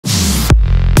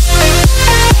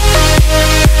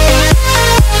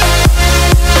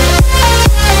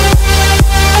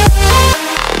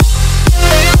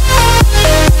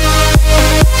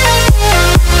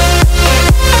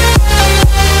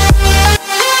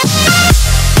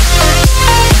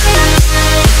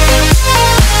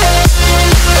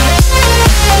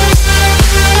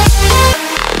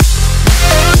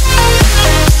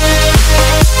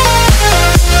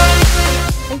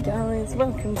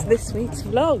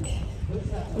vlog.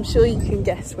 I'm sure you can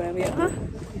guess where we are.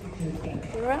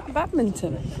 We're at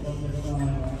Badminton.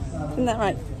 Isn't that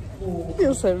right? I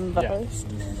feel so embarrassed.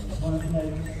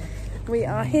 Yeah. We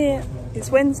are here, it's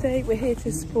Wednesday, we're here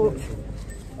to support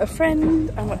a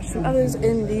friend and watch some others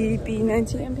in the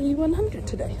B90 and B100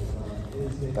 today.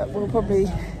 But we'll probably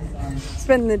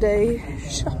spend the day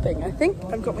shopping, I think.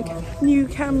 I've got my new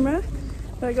camera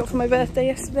that I got for my birthday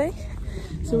yesterday.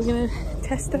 So we're gonna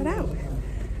test that out.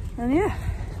 And yeah,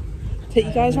 take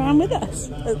you guys around with us,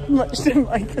 much to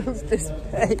Michael's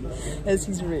dismay, as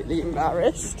he's really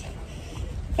embarrassed.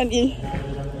 Aren't you?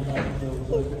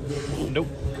 Nope.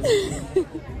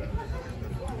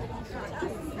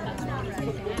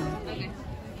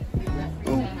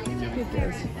 Oh, good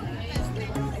girls.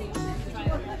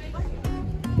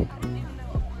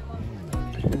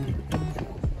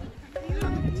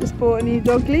 Just bought a new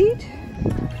dog lead,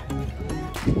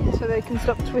 so they can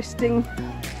stop twisting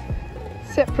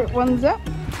separate ones up.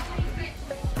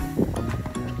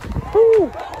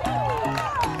 Ooh.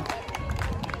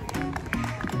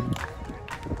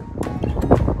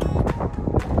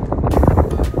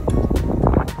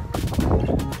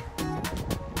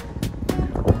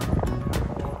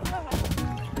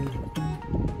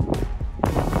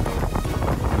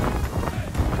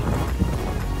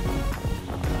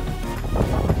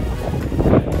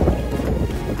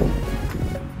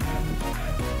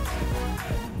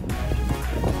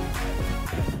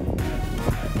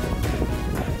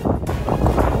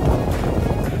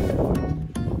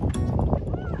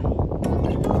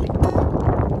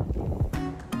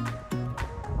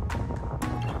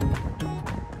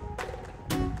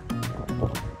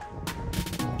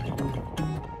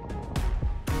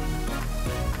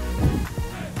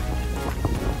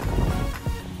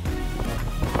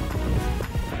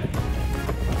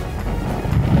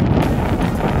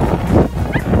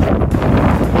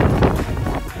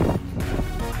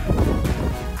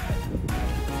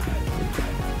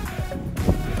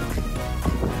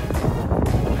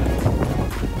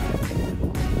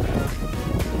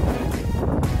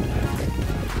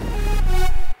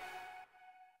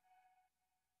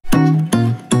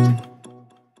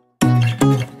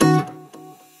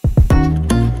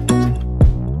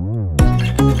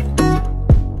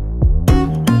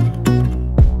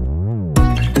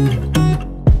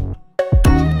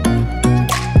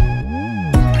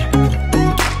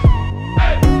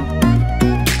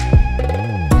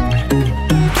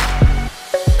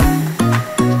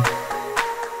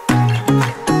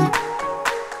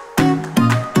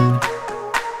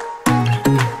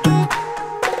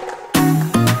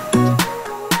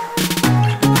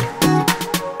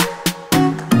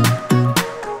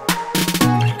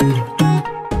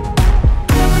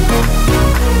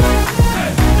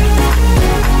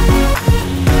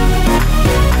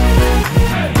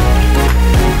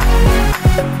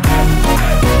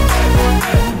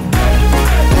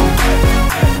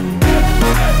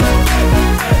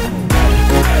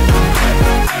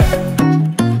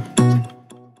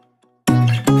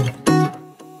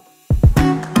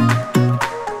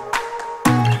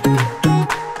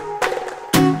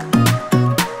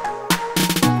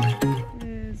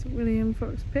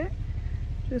 Pit,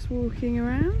 just walking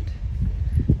around.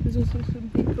 There's also some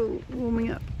people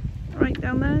warming up right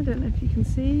down there, I don't know if you can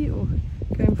see, or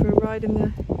going for a ride in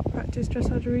the practice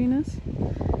dressage arenas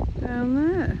down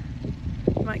there.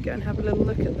 Might go and have a little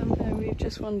look at them. And we've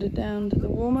just wandered down to the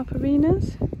warm-up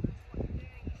arenas.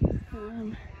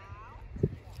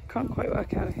 Can't quite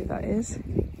work out who that is.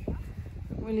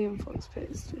 William Fox Pit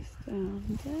is just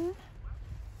down there.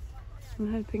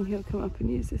 I'm hoping he'll come up and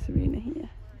use this arena here.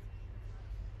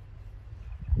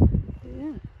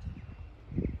 Yeah.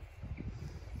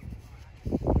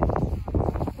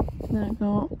 Now I've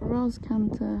got Ros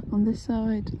Cantor on this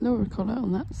side, Laura Collett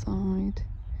on that side,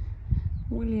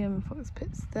 William Fox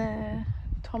Pitt's there,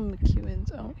 Tom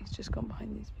McEwen's, oh he's just gone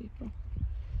behind these people,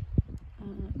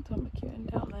 Tom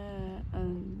McEwen down there,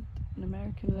 and an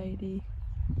American lady,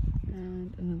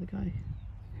 and another guy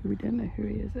who we don't know who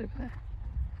he is over there.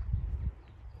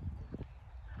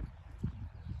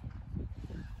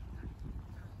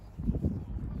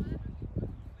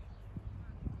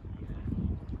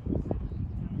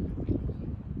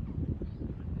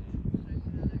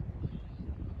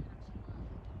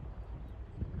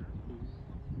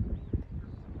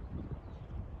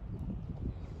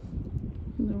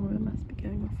 Laura must be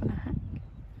going off on a hack.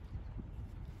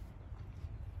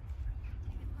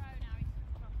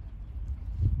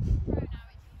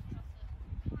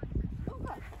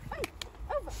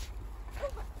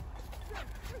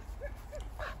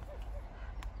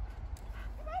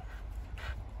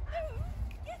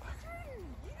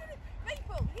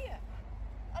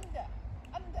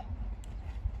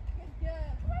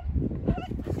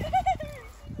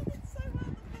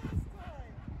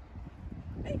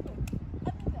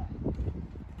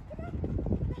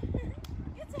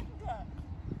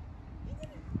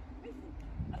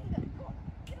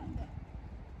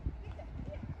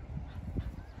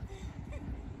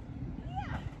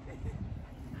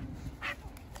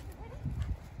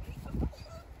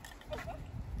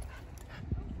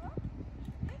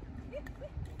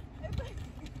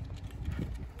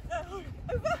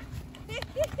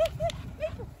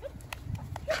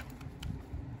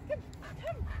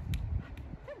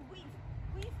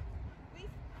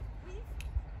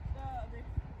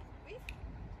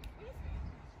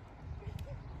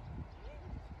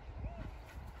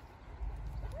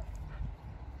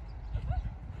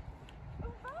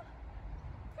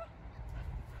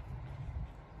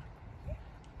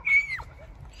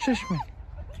 Shush me.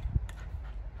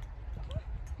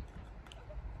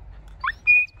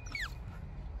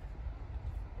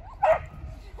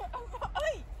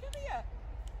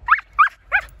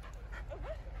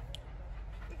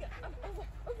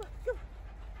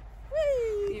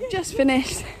 You've just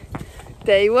finished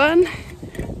day one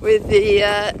with the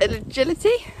agility.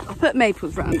 I put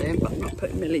Maples round in, but I'm not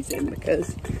putting Millie's in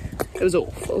because it was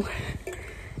awful.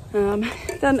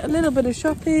 Done a little bit of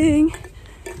shopping,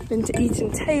 been to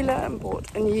Eaton Taylor and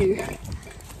bought a new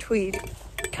tweed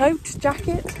coat,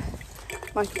 jacket.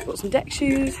 Michael's bought some deck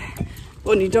shoes,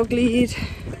 bought a new dog lead.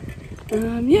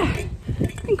 Yeah,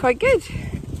 it's been quite good.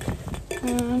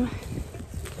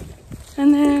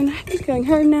 And then just going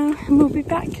home now, and we'll be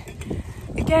back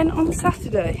again on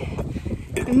Saturday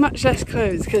in much less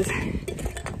clothes because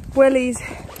wellies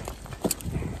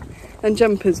and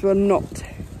jumpers were not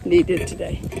needed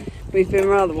today. We've been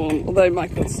rather warm, although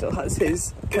Michael still has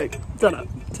his coat done up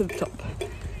to the top.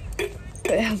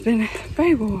 But it has been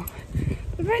very warm,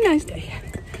 a very nice day.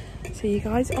 See you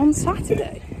guys on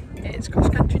Saturday. It's cross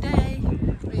country day.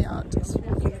 We are just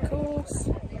walking the course.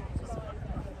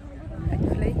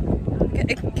 Hopefully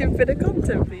get a good bit of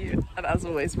content for you. And as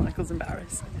always, Michael's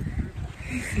embarrassed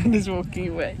and is walking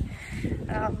away.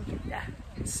 Yeah,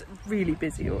 it's really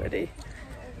busy already.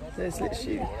 There's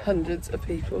literally hundreds of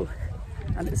people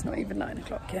and it's not even 9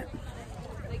 o'clock yet.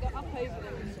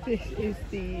 This is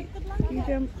the ski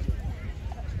jump.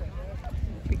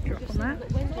 Big drop on that.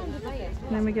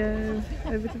 And then we go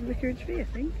over to the Vicarage V, I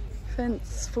think.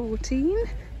 Fence 14.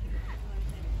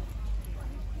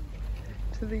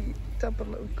 To the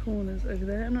double of corners over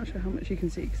there. I'm not sure how much you can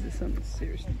see because the sun's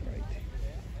seriously bright.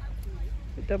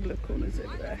 The double of corners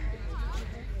over there.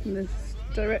 And the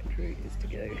direct route is to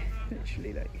go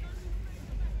literally like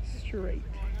straight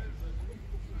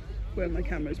where my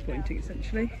camera is pointing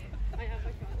essentially.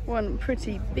 One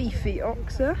pretty beefy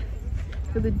oxer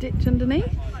with a ditch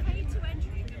underneath.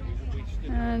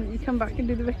 And you come back and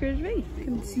do the Vicarage V. You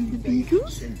can see the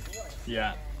beagles.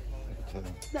 Yeah.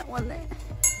 That one there.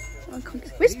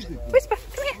 Whisper, whisper,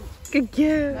 come here. Good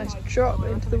girl. Nice drop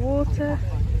into the water,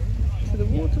 to the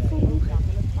waterfall.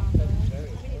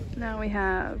 Now we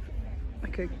have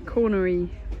like a cornery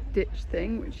ditch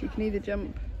thing, which you can either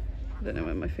jump, I don't know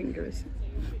where my finger is,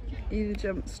 either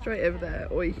jump straight over there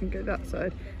or you can go that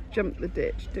side, jump the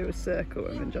ditch, do a circle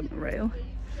and then jump the rail.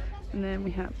 And then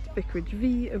we have the Vicarage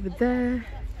V over there,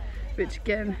 which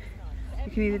again,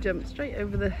 you can either jump straight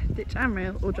over the ditch and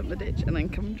rail or jump the ditch and then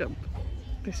come and jump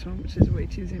this one, which is way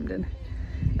too zoomed in,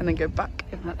 and then go back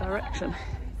in that direction.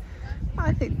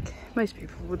 I think most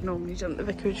people would normally jump the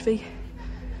Vicarage V.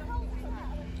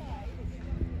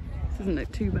 Doesn't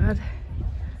look too bad.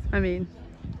 I mean,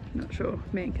 I'm not sure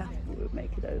me and Casper would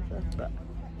make it over, but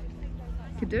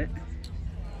could do it.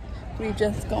 We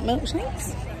just got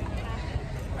milkshakes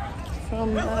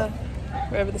from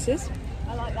wherever this is.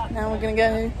 Now we're going to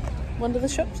go one of the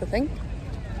shops, I think.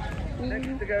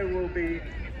 Next to go will be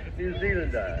New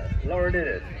Zealander Lauren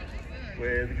Innes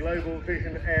with Global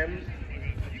Vision M.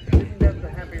 Didn't have the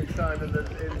happiest time in the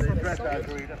dressage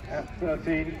arena at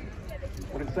 13,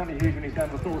 but it's certainly huge when he's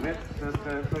never thought it. So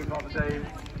far the day,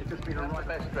 it's just been a right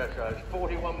best dressage.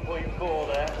 41.4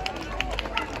 there.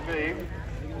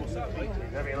 He's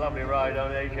having a lovely ride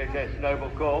on HHS Noble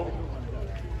Call.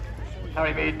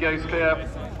 Harry Mead goes clear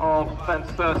of fence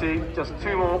 30. Just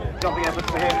 2 more jumping efforts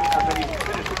for him, and then he's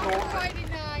finished the course.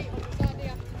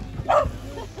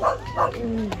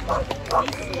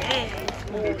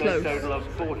 Close. Total of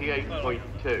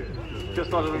 48.2.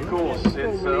 Just under the course,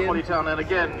 it's Hollytown and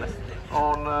again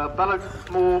on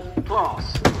Ballockmore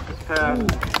class. This pair have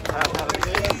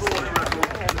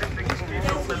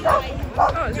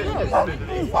had a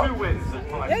 2 wins at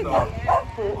 5-star.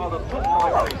 4 other top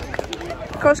 5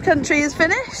 races. Cross country is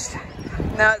finished.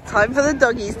 Now it's time for the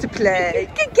doggies to play.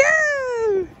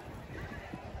 Go!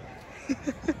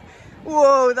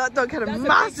 Whoa, that dog had a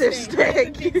massive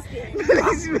stick.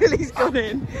 Millie's gone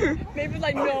in. Maybe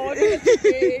like no, it's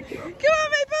big. Come on,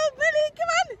 Maple, Millie, come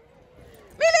on.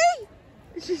 Millie!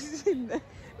 She's in there.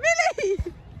 Millie!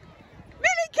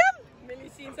 Millie, come!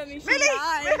 Millie's seen something she Millie,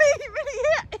 likes. Millie,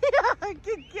 here.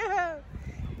 Good girl.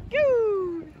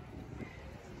 Go!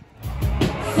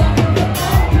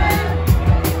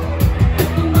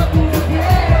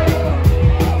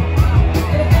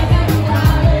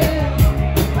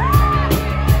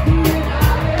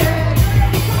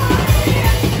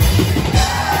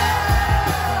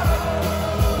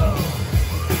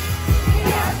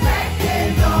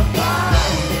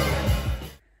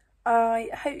 I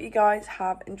hope you guys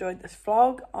have enjoyed this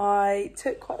vlog. I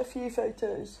took quite a few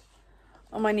photos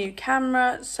on my new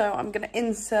camera, so I'm going to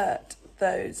insert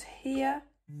those here.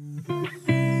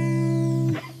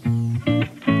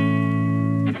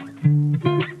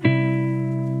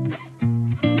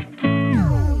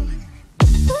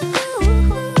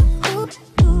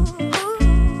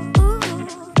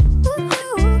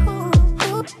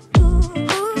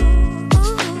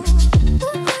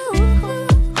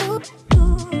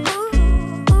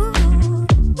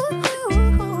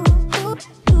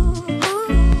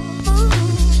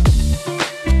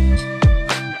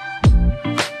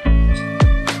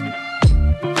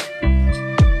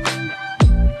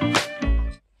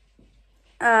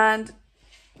 And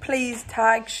please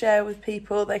tag, share with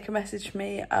people. They can message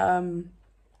me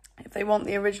if they want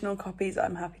the original copies.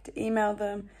 I'm happy to email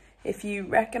them. If you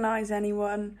recognise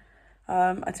anyone,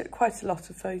 I took quite a lot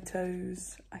of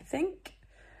photos, I think.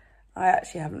 I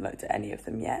actually haven't looked at any of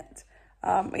them yet.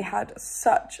 We had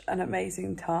such an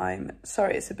amazing time.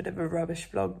 Sorry, it's a bit of a rubbish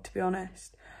vlog, to be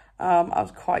honest. I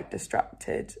was quite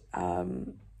distracted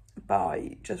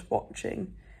by just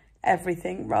watching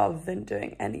everything rather than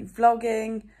doing any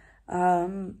vlogging.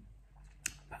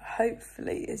 But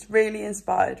hopefully it's really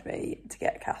inspired me to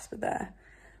get Casper there.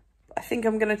 I think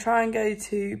I'm going to try and go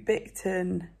to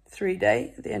Bicton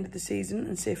 3-day at the end of the season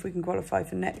and see if we can qualify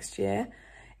for next year.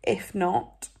 If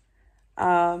not,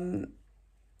 I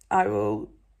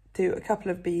will do a couple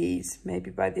of BEs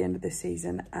maybe by the end of this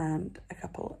season and a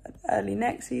couple early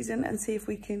next season and see if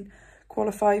we can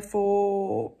qualify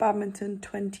for Badminton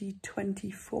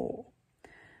 2024.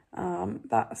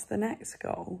 That's the next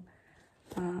goal.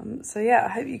 So yeah, I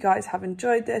hope you guys have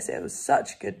enjoyed this. It was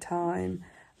such a good time.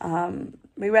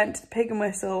 We went to the Pig and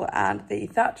Whistle and the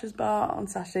Thatcher's Bar on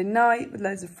Saturday night with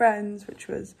loads of friends, which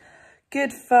was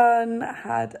good fun.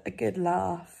 Had a good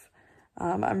laugh.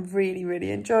 I really,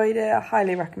 really enjoyed it. I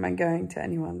highly recommend going to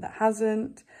anyone that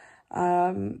hasn't.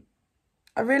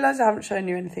 I realise I haven't shown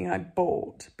you anything I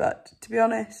bought, but to be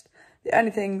honest, the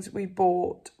only things we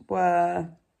bought were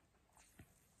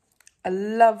a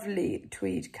lovely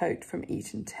tweed coat from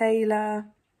Eaton Taylor.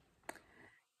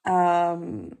 I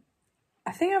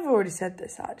think I've already said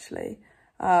this actually.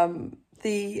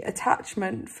 The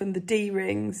attachment from the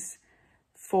D-rings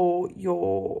for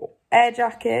your air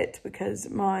jacket, because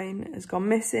mine has gone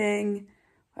missing.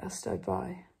 What else did I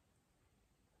buy?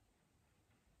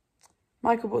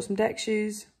 Michael bought some deck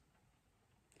shoes.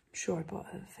 I'm sure I bought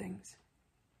other things.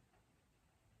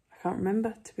 I can't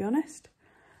remember, to be honest.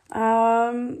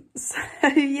 So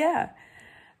yeah,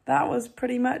 that was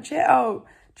pretty much it. Oh,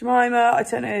 Jemima, I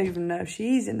don't even know if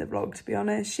she's in the vlog, to be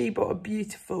honest. She bought a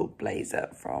beautiful blazer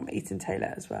from Eaton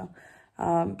Taylor as well.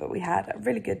 But we had a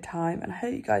really good time and I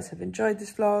hope you guys have enjoyed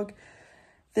this vlog.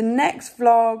 The next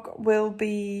vlog will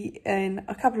be in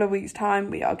a couple of weeks' time.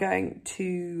 We are going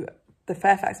to the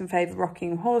Fairfax and Favour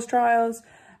Rockingham Horse Trials.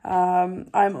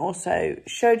 I'm also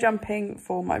show jumping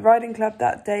for my riding club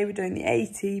that day. We're doing the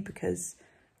 80 because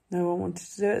no one wanted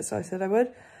to do it, so I said I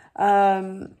would.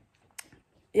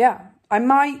 Yeah, I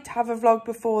might have a vlog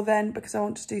before then because I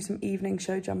want to do some evening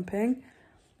show jumping.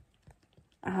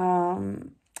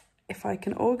 If I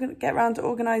can get around to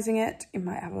organising it, you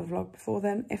might have a vlog before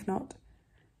then. If not,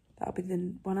 that'll be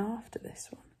the one after this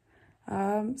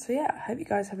one. So yeah, I hope you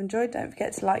guys have enjoyed. Don't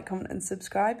forget to like, comment and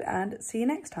subscribe and see you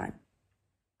next time.